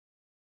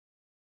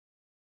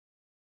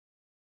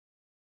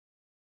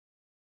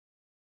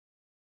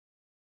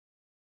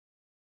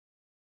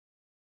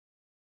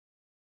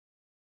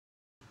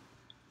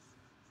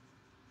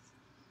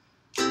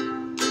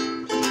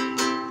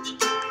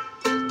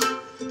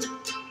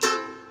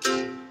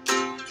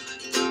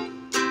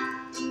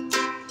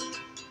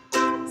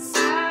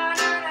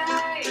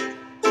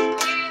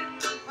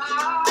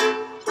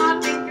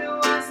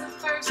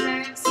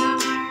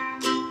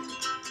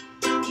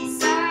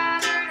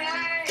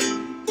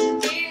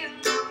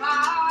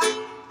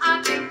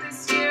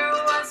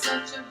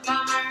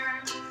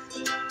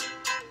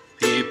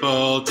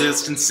People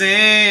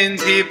distancing,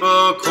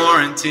 people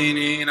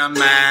quarantining, a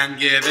man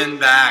giving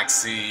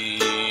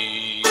vaccines,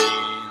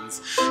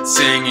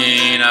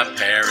 singing a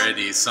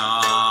parody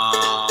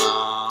song.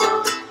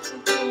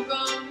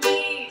 Google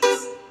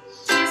Meets,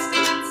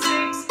 distance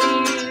 6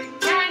 feet,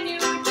 can you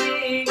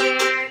dig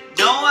it?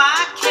 No,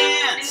 I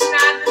can't. And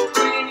I've been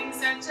waiting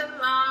such a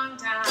long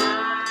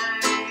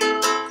time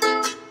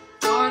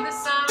for the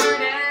summer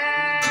day.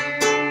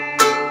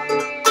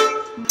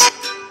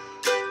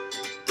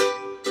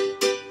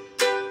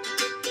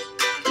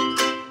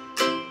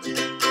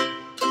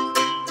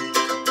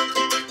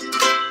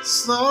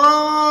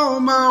 Slow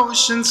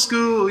motion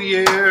school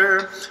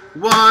year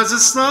was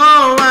as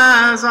slow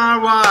as our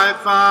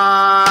Wi-Fi.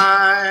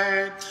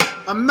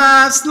 A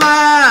masked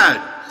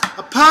lad,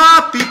 a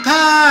poppy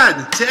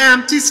pad to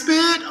empty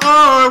spit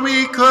or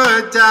we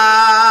could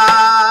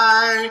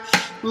die.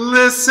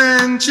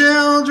 Listen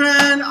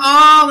children,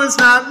 all is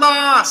not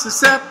lost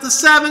except the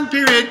 7th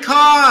period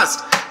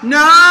cost.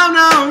 No,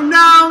 no,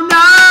 no,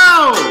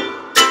 no!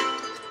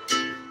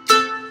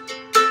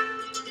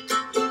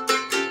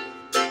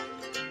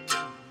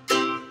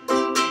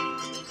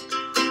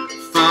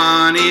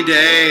 Funny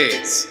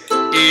days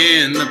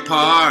in the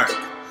park.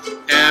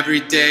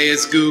 Every day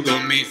is Google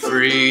Meet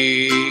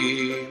free.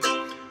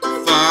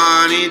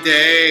 Funny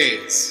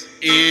days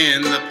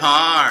in the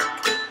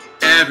park.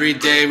 Every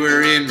day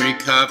we're in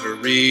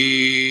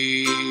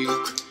recovery.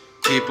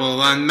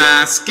 People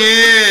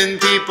unmasking,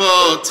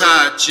 people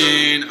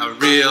touching, a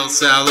real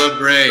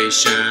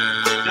celebration.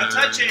 No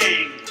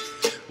touching.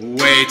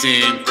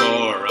 Waiting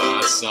for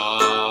us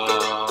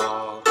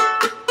all.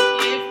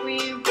 If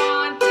we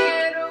want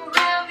it or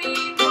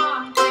really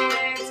want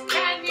it,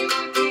 can you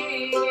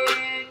dig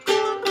it?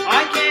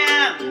 I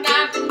can. And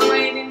I've been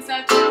waiting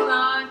such a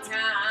long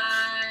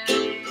time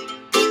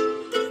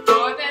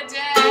for the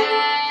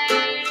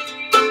day.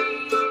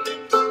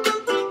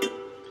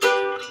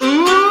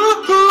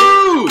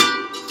 Ooh,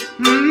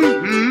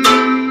 mm-hmm,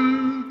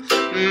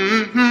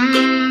 mm-hmm.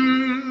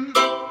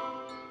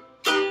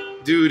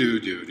 Do do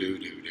do do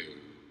do do.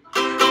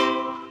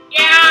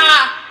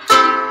 Yeah!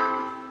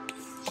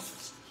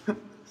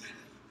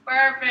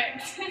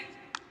 Perfect.